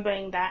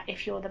 Remembering that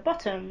if you're the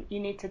bottom, you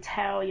need to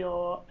tell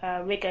your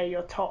rigger,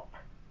 your top,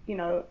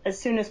 as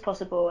soon as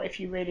possible if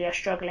you really are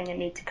struggling and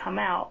need to come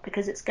out,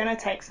 because it's going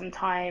to take some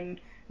time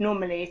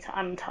normally to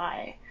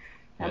untie.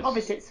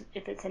 Obviously,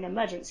 if it's an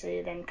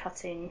emergency, then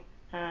cutting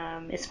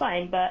is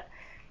fine, but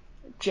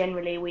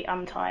generally we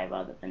untie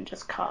rather than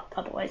just cut,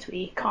 otherwise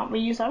we can't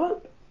reuse our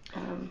rope.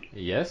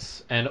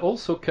 Yes, and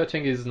also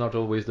cutting is not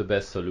always the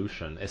best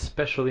solution,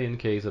 especially in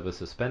case of a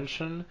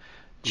suspension.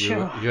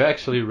 You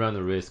actually run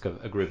a risk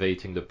of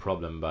aggravating the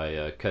problem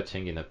by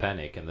cutting in a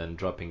panic and then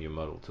dropping your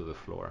model to the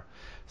floor.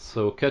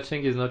 So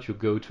cutting is not your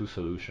go-to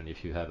solution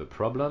if you have a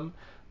problem,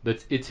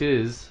 but it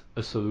is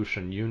a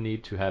solution you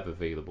need to have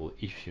available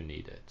if you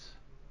need it.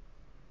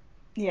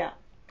 Yeah,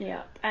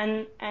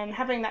 and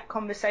having that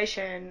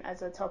conversation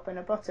as a top and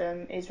a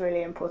bottom is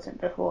really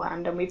important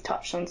beforehand, and we've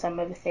touched on some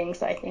of the things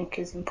that I think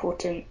is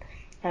important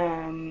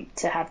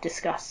to have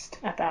discussed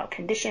about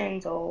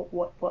conditions or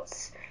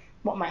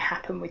what might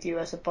happen with you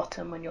as a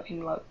bottom when you're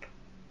in rope.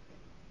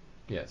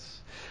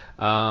 Yes.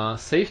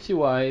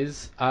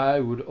 Safety-wise, I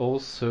would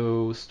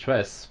also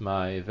stress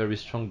my very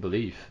strong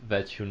belief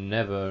that you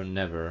never,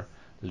 never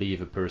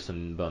leave a person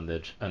in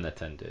bondage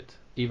unattended,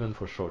 even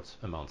for short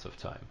amounts of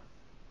time.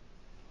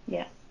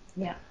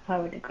 Yeah, I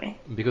would agree.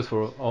 Because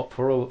for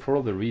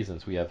all the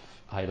reasons we have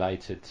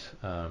highlighted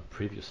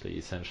previously,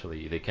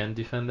 essentially, they can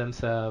defend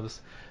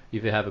themselves.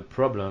 If they have a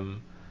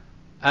problem,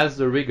 as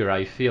the rigger,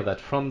 I feel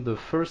that from the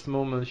first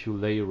moment you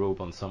lay a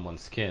rope on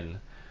someone's skin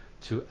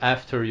to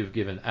after you've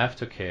given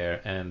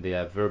aftercare and they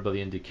have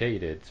verbally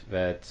indicated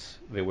that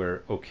they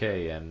were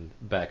okay and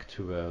back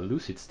to a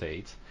lucid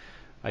state,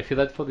 I feel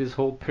that for this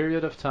whole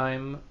period of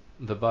time,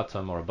 the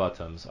bottom or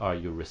bottoms are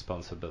your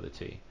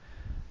responsibility.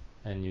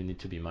 And you need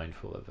to be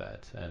mindful of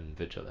that and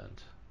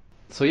vigilant.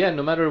 So yeah,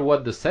 no matter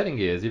what the setting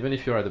is, even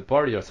if you're at a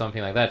party or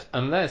something like that,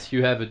 unless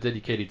you have a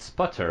dedicated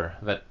spotter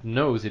that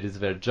knows it is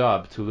their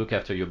job to look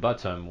after your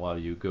bottom while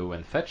you go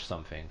and fetch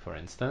something, for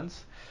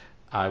instance,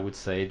 I would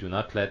say do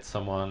not let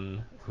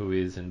someone who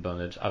is in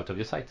bondage out of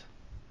your sight.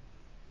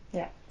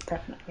 Yeah,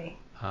 definitely.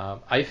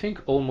 I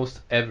think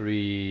almost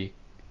every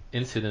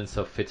incidence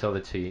of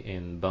fatality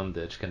in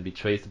bondage can be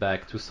traced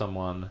back to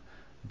someone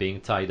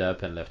being tied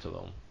up and left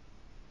alone.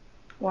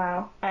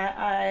 Wow,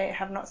 I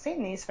have not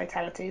seen these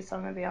fatalities, so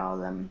maybe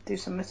I'll do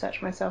some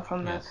research myself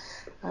on that.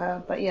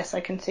 But yes,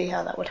 I can see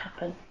how that would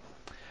happen.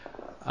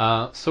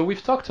 So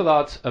we've talked a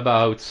lot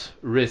about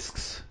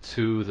risks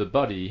to the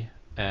body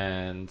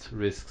and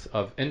risks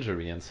of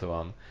injury and so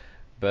on,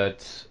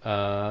 but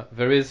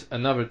there is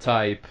another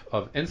type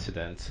of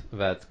incident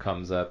that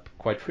comes up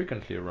quite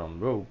frequently around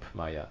rope,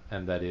 Maya,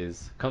 and that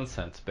is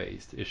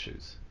consent-based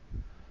issues.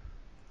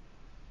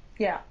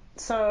 Yeah.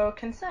 So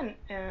consent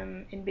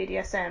in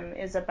BDSM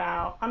is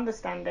about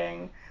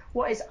understanding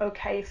what is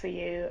okay for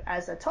you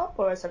as a top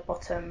or as a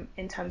bottom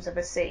in terms of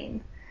a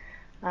scene.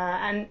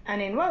 And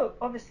in rope,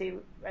 obviously,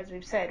 as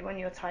we've said, when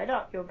you're tied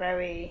up, you're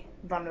very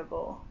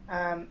vulnerable.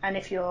 And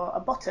if you're a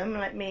bottom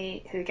like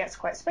me, who gets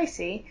quite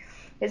spacey,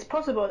 it's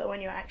possible that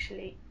when you're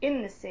actually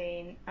in the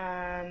scene,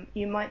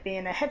 you might be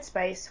in a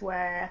headspace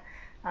where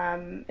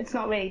it's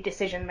not really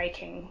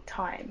decision-making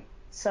time.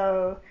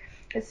 So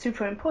it's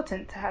super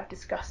important to have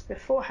discussed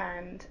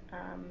beforehand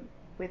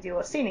with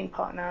your scening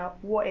partner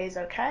what is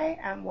okay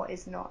and what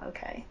is not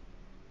okay.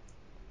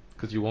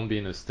 Because you won't be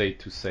in a state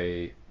to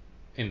say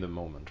in the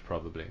moment,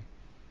 probably.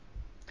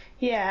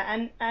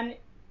 Yeah, and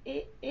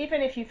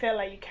even if you feel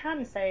like you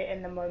can say it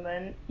in the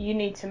moment, you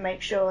need to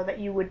make sure that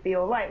you would be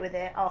all right with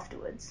it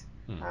afterwards,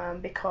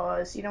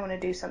 because you don't want to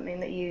do something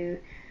that you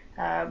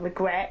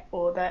regret,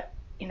 or that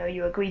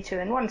you agree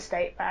to in one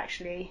state, but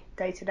actually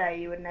day to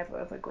day you would never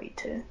have agreed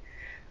to.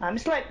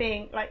 It's like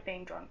being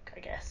drunk, I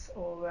guess,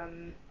 or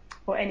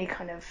any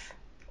kind of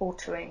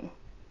altering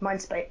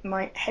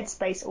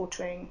headspace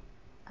altering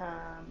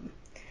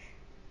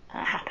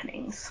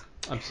happenings.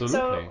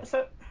 Absolutely.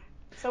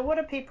 So what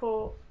are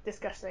people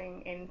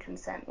discussing in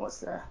consent? What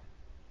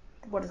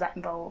does that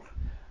involve?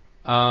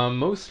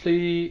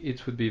 Mostly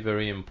it would be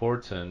very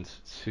important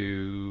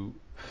to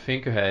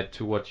think ahead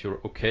to what you're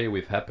okay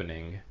with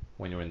happening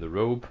when you're in the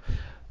rope.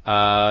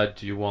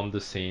 Do you want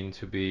the scene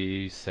to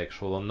be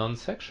sexual or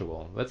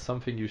non-sexual? That's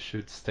something you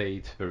should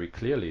state very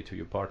clearly to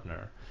your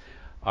partner.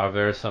 Are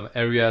there some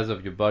areas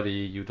of your body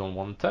you don't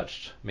want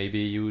touched? Maybe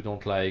you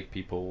don't like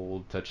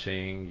people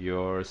touching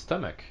your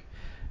stomach.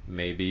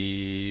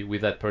 Maybe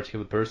with that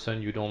particular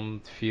person you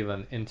don't feel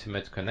an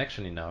intimate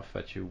connection enough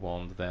that you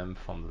want them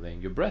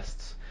fondling your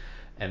breasts.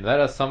 And that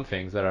are some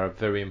things that are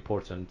very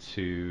important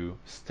to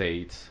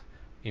state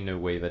in a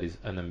way that is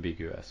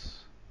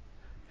unambiguous.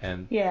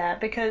 And Yeah,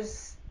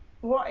 because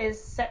what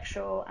is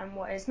sexual and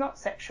what is not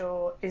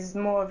sexual is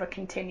more of a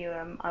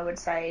continuum, I would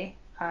say,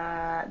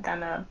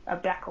 than a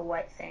black or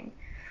white thing.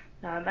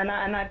 And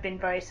I've been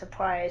very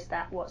surprised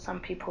at what some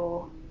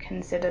people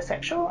consider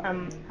sexual,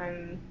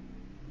 and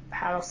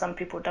how some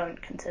people don't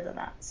consider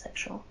that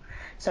sexual.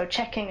 So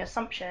checking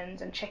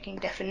assumptions and checking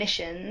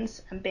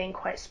definitions and being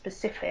quite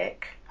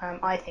specific,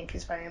 I think,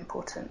 is very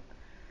important.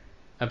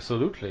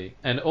 absolutely.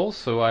 And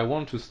also, I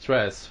want to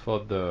stress for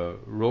the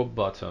rope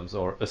bottoms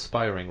or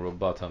aspiring rope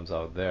bottoms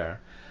out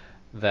there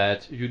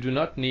that you do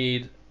not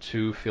need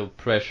to feel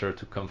pressure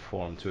to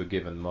conform to a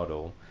given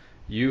model.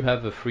 You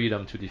have the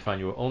freedom to define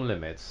your own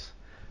limits.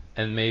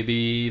 And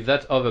maybe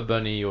that other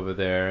bunny over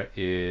there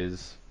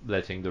is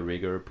letting the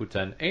rigger put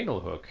an anal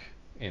hook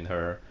in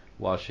her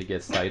while she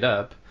gets tied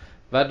up.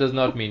 That does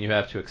not mean you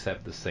have to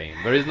accept the same.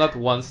 There is not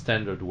one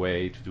standard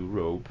way to do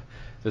rope.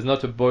 There's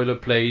not a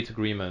boilerplate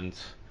agreement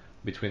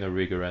between a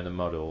rigger and a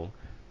model.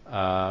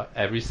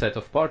 Every set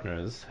of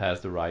partners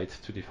has the right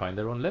to define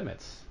their own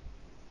limits.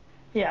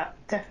 Yeah,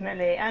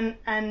 definitely.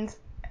 And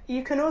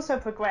you can also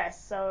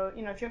progress. So,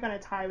 if you're going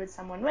to tie with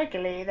someone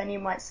regularly, then you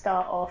might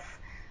start off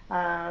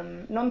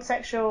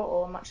non-sexual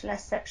or much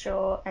less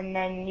sexual, and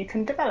then you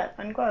can develop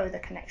and grow the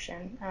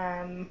connection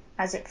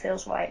as it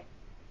feels right.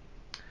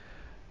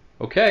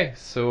 Okay,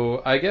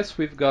 so I guess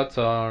we've got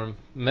our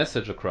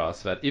message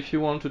across that if you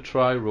want to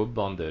try rope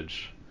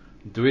bondage,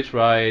 do it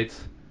right,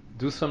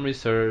 do some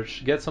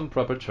research, get some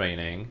proper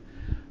training.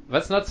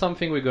 That's not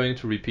something we're going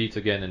to repeat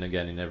again and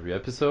again in every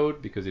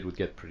episode because it would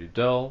get pretty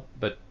dull,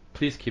 but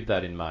please keep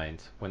that in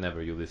mind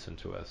whenever you listen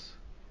to us.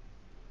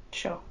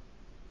 Sure.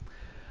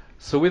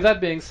 So with that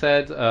being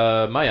said,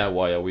 Maya,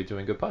 why are we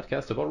doing a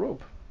podcast about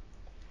rope?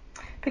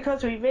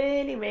 Because we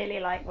really, really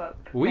like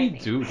rope. We maybe.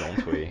 do,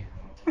 don't we?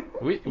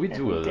 We Yes,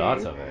 do a we lot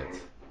do. of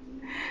it.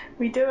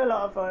 We do a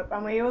lot of rope,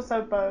 and we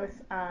also both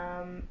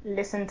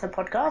listen to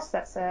podcasts.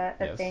 That's a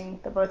Yes. thing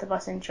that both of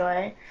us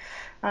enjoy.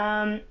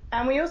 And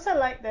we also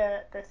like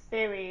the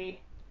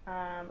theory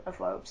of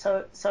rope.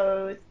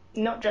 So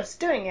not just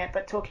doing it,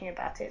 but talking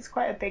about it. It's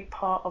quite a big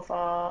part of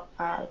our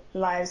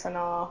lives and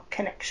our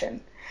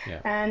connection. Yeah.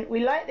 And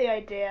we like the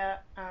idea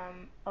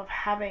of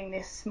having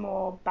this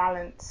more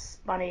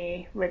balanced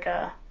bunny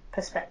rigger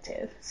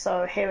perspective.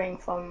 So hearing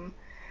from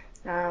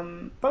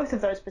both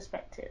of those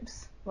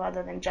perspectives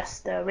rather than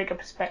just the rigger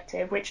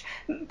perspective, which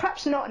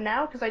perhaps not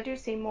now, because I do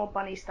see more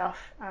bunny stuff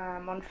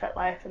on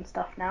FetLife and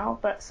stuff now,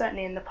 but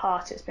certainly in the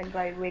past it's been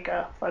very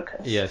rigger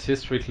focused. Yes,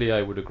 historically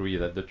I would agree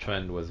that the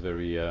trend was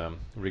very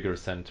rigor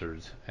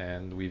centered,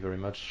 and we very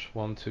much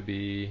want to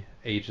be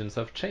agents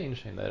of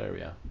change in that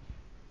area.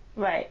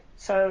 Right,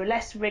 so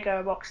less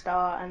rigger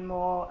rockstar and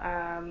more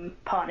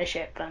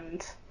partnership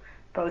and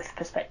both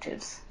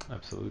perspectives.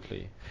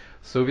 Absolutely.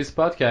 So this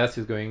podcast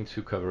is going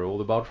to cover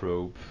all about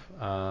rope,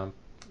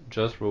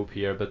 just rope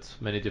here, but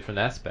many different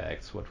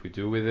aspects, what we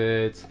do with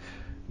it,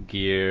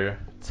 gear,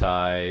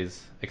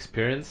 ties,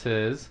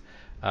 experiences.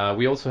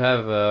 We also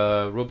have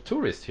a rope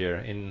tourist here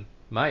in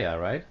Maya,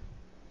 right?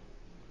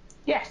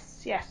 Yes.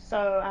 So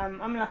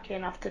I'm lucky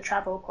enough to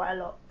travel quite a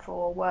lot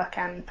for work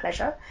and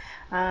pleasure.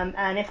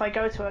 And if I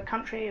go to a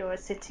country or a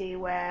city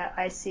where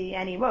I see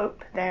any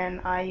rope,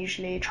 then I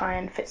usually try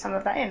and fit some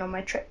of that in on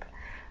my trip.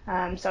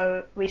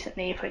 So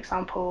recently, for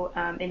example,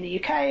 in the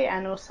UK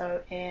and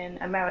also in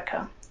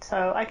America.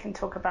 So I can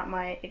talk about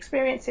my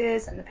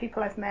experiences and the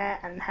people I've met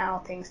and how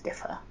things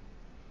differ.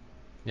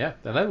 Yeah,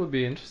 that would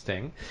be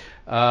interesting.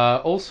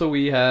 Also,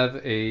 we have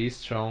a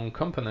strong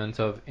component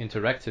of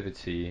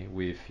interactivity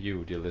with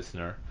you, dear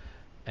listener.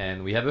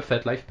 And we have a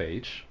FetLife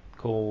page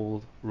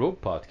called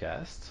Rope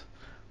Podcast.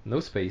 No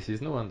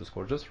spaces, no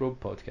underscore, just Rope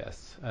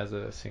Podcasts as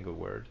a single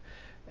word.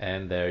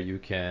 And there you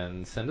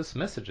can send us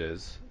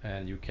messages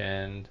and you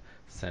can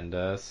send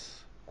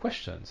us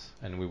questions.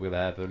 And we will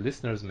have a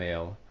listener's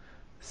mail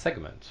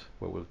segment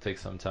where we'll take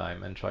some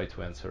time and try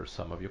to answer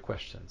some of your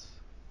questions.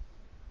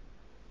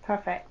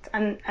 Perfect.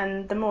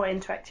 And the more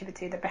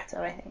interactivity, the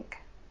better, I think.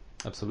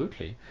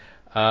 Absolutely.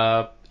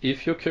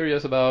 If you're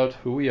curious about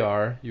who we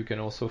are, you can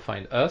also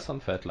find us on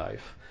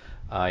FetLife.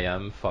 I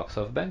am Fox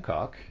of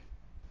Bangkok.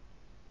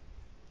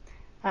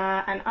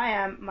 And I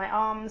am my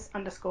arms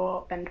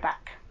 _ bend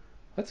back.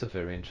 That's a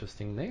very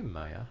interesting name,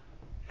 Maya.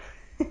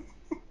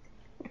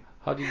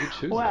 How did you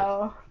choose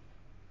Well,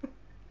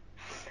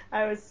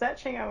 I was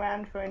searching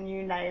around for a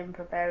new name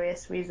for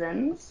various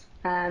reasons,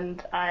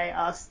 and I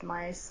asked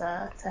my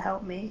sir to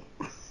help me.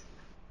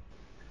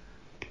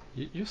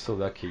 You're so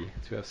lucky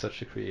to have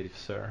such a creative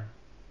sir.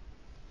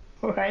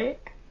 Right?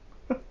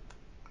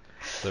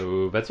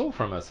 So that's all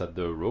from us at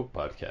the Rope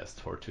Podcast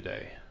for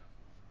today.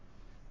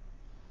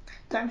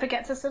 Don't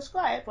forget to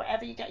subscribe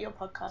wherever you get your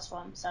podcast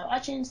from, so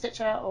iTunes,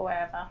 Stitcher, or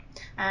wherever.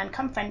 And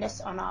come friend us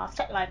on our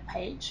FetLife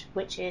page,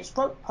 which is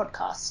Rope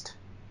Podcast.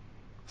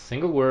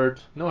 Single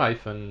word, no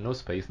hyphen, no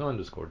space, no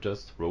underscore,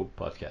 just Rope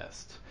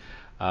Podcast.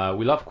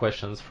 We love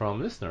questions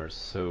from listeners,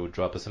 so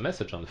drop us a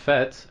message on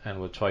Fet and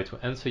we'll try to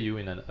answer you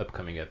in an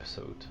upcoming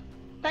episode.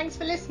 Thanks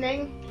for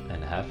listening.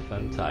 And have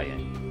fun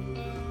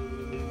tying.